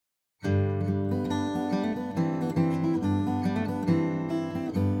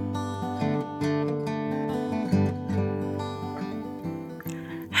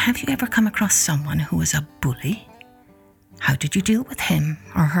Have you ever come across someone who was a bully? How did you deal with him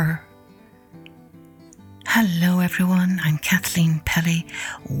or her? Hello everyone, I'm Kathleen Pelly.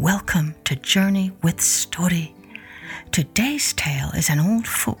 Welcome to Journey with Story. Today's tale is an old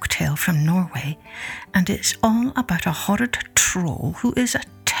folk tale from Norway, and it's all about a horrid troll who is a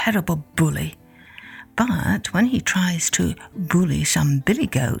terrible bully. But when he tries to bully some billy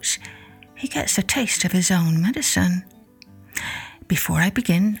goats, he gets a taste of his own medicine. Before I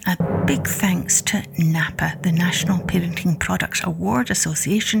begin, a big thanks to NAPA, the National Parenting Products Award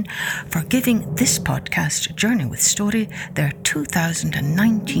Association, for giving this podcast, Journey with Story, their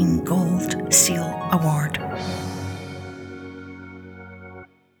 2019 Gold Seal Award.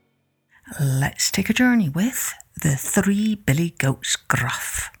 Let's take a journey with the three billy goats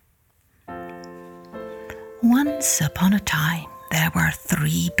Gruff. Once upon a time, there were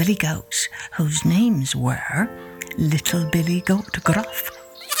three billy goats whose names were Little Billy Goat Gruff,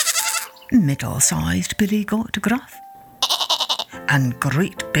 Middle-Sized Billy Goat Gruff, and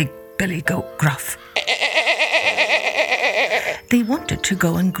Great Big Billy Goat Gruff. They wanted to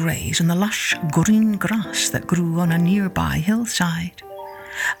go and graze on the lush green grass that grew on a nearby hillside.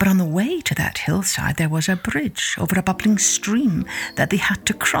 But on the way to that hillside there was a bridge over a bubbling stream that they had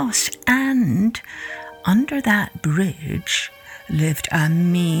to cross, and under that bridge lived a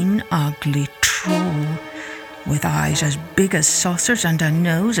mean, ugly troll with eyes as big as saucers and a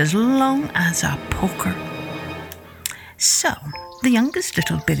nose as long as a poker. So, the youngest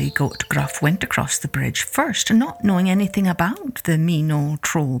little billy goat Gruff went across the bridge first, not knowing anything about the mean old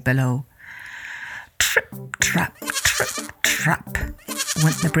troll below. Trip, trap,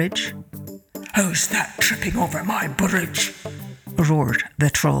 went the bridge. "Who's that tripping over my bridge?" roared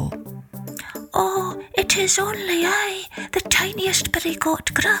the troll. "Oh, it is only I, the tiniest billy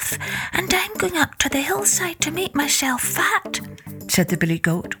goat Gruff, and I'm going up to the hillside to make myself fat," said the billy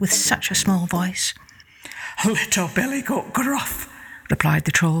goat with such a small voice. "Little billy goat Gruff," replied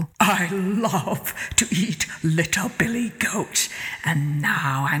the troll, "I love to eat little billy goats, and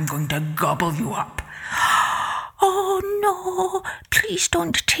now I'm going to gobble you up." "Oh no, please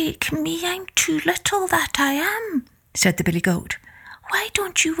don't take me, I'm too little, that I am," said the billy goat. "Why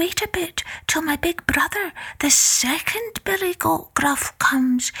don't you wait a bit till my big brother, the second billy goat Gruff,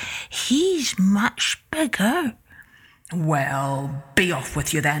 comes? He's much bigger." "Well, be off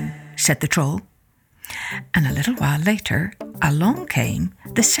with you then," said the troll. And a little while later, along came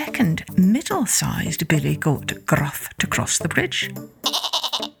the second middle-sized billy goat Gruff to cross the bridge.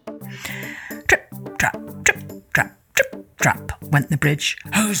 Trip, trap, went the bridge.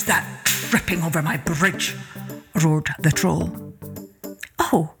 "Who's that tripping over my bridge?" roared the troll.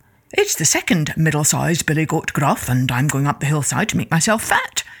 "Oh, it's the second middle-sized billy goat Gruff, and I'm going up the hillside to make myself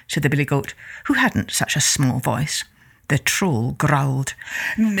fat," said the billy goat, who hadn't such a small voice. The troll growled,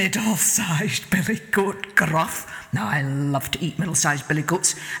 "Middle-sized billy goat Gruff. Now I love to eat middle-sized billy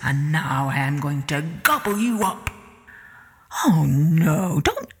goats, and now I am going to gobble you up." "Oh no,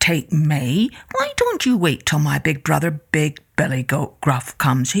 don't take me. Why don't you wait till my big brother, Big Billy Goat Gruff,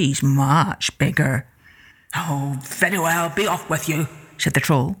 comes? He's much bigger." "Oh, very well, be off with you," said the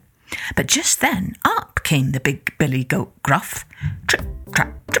troll. But just then up came the big billy goat Gruff. Trip,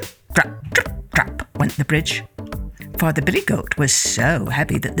 trap, went the bridge. For the billy goat was so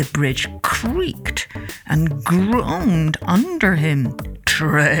heavy that the bridge creaked and groaned under him.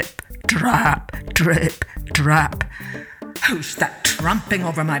 Trip, trap, trip, trap. "Who's that tramping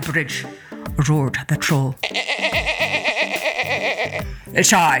over my bridge?" roared the troll.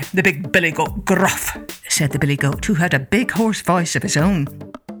 "It's I, the big billy goat Gruff," said the billy goat, who had a big hoarse voice of his own.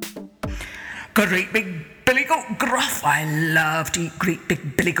 "Great big billy goat Gruff. I love to eat great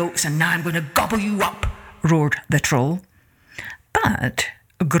big billy goats, and now I'm going to gobble you up," roared the troll. But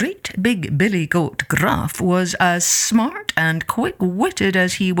Great Big Billy Goat Gruff was as smart and quick-witted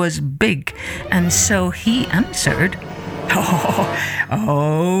as he was big, and so he answered,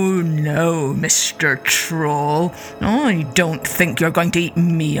 Oh no, Mr. Troll. I don't think you're going to eat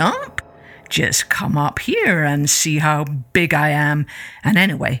me up. Just come up here and see how big I am, and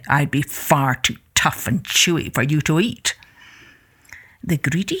anyway, I'd be far too tough and chewy for you to eat." The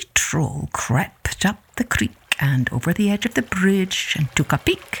greedy troll crept up the creek and over the edge of the bridge and took a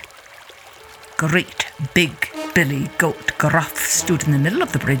peek. Great Big Billy Goat Gruff stood in the middle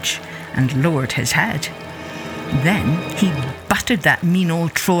of the bridge and lowered his head. Then he butted that mean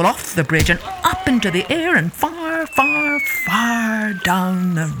old troll off the bridge and up into the air and far, far, far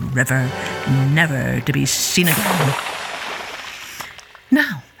down the river, never to be seen again.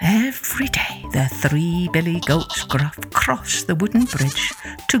 Now, every day the three billy goats Gruff crossed the wooden bridge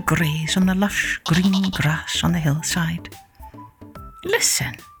to graze on the lush green grass on the hillside.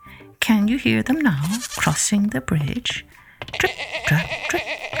 Listen, can you hear them now, crossing the bridge? Trip, trap, trip,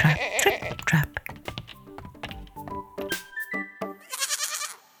 trap, trip, trap.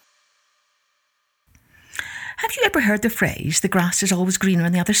 Have you ever heard the phrase, the grass is always greener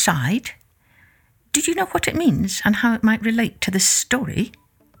on the other side? Do you know what it means and how it might relate to this story?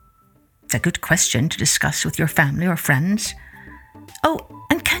 It's a good question to discuss with your family or friends. Oh,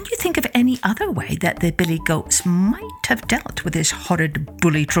 and can you think of any other way that the billy goats might have dealt with this horrid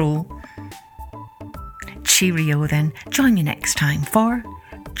bully troll? Cheerio then. Join me next time for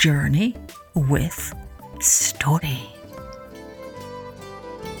Journey with Story.